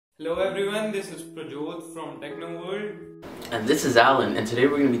Hello everyone, this is Prajot from Techno World. And this is Alan, and today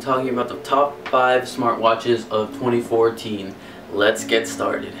we're going to be talking about the top 5 smartwatches of 2014. Let's get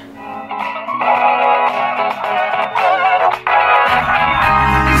started.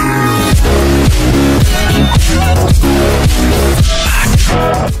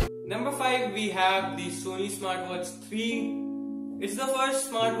 Number 5, we have the Sony Smartwatch 3. It's the first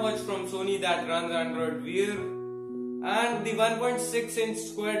smartwatch from Sony that runs Android Wear, and the 1.6-inch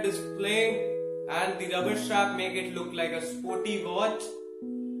square display and the rubber strap make it look like a sporty watch.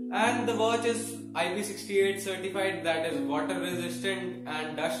 And the watch is IP68 certified, that is water resistant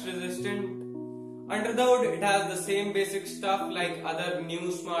and dust resistant. Under the hood it has the same basic stuff like other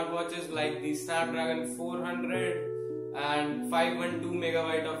new smartwatches like the Snapdragon 400 and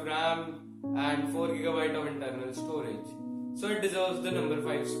 512MB of RAM and 4GB of internal storage. So it deserves the number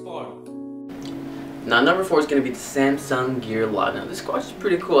 5 spot. Now number 4 is going to be the Samsung Gear Live. Now this watch is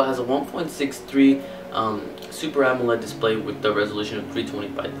pretty cool. It has a 1.63 Super AMOLED display with the resolution of 320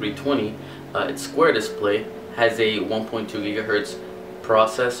 by 320. Its square display has a 1.2 GHz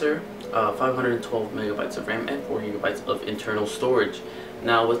processor, 512MB of RAM and 4GB of internal storage.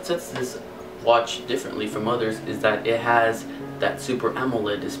 Now what sets this watch differently from others is that it has that Super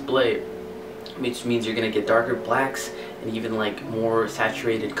AMOLED display, which means you're going to get darker blacks and even like more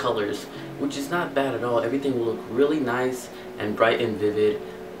saturated colors, which is not bad at all. Everything will look really nice and bright and vivid.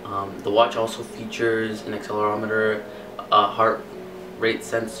 The watch also features an accelerometer, a heart rate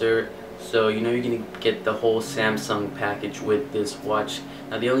sensor, so you know you're going to get the whole Samsung package with this watch.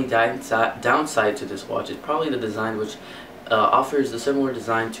 Now the only downside to this watch is probably the design, which offers a similar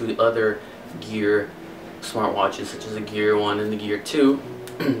design to other Gear smartwatches such as the Gear 1 and the Gear 2,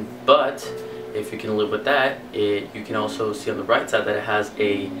 but if you can live with that, you can also see on the bright side that it has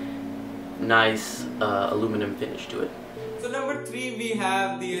a nice aluminum finish to it. So number 3, we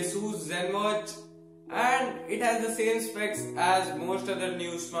have the Asus ZenWatch, and it has the same specs as most other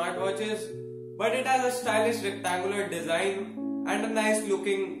new smartwatches, but it has a stylish rectangular design and a nice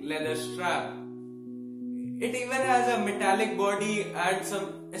looking leather strap. It even has a metallic body and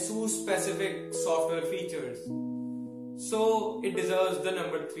some Asus specific software features. So it deserves the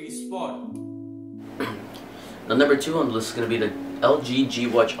number 3 spot. Now number 2 on the list is going to be the LG G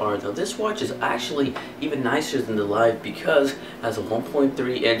Watch R. Now this watch is actually even nicer than the Live because it has a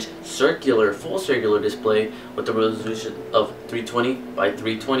 1.3-inch full circular display with a resolution of 320 by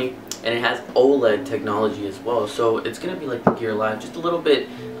 320, and it has OLED technology as well. So it's going to be like the Gear Live, just a little bit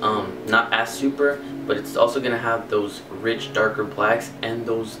not as super, but it's also going to have those rich darker blacks and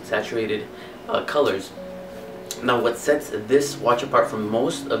those saturated colors. Now what sets this watch apart from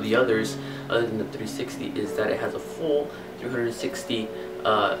most of the others other than the 360 is that it has a full 360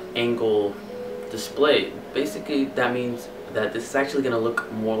 angle display. Basically that means that this is actually going to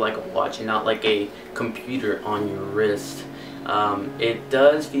look more like a watch and not like a computer on your wrist. It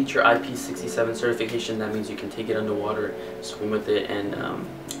does feature IP67 certification. That means you can take it underwater, swim with it, and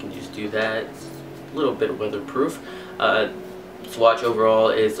you can just do that. It's a little bit weatherproof. This watch overall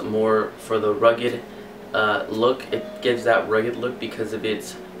is more for the rugged look. It gives that rugged look because of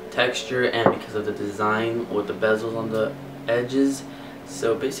its texture and because of the design with the bezels on the edges.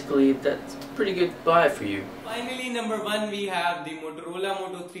 So basically that's a pretty good buy for you. Finally, number 1, we have the Motorola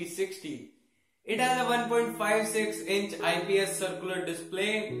Moto 360. It has a 1.56-inch IPS circular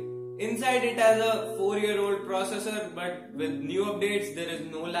display. Inside it has a 4-year-old processor, but with new updates there is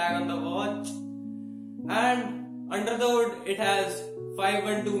no lag on the watch. And under the hood it has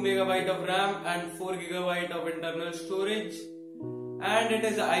 512MB of RAM and 4GB of internal storage, and it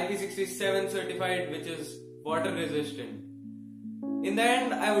is IP67 certified, which is water resistant. In the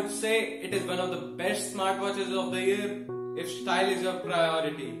end, I would say it is one of the best smartwatches of the year if style is your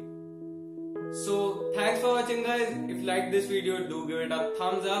priority. So thanks for watching guys. If you like this video, do give it a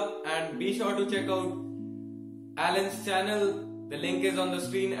thumbs up and be sure to check out Alan's channel. The link is on the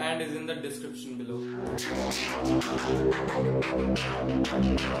screen and is in the description below.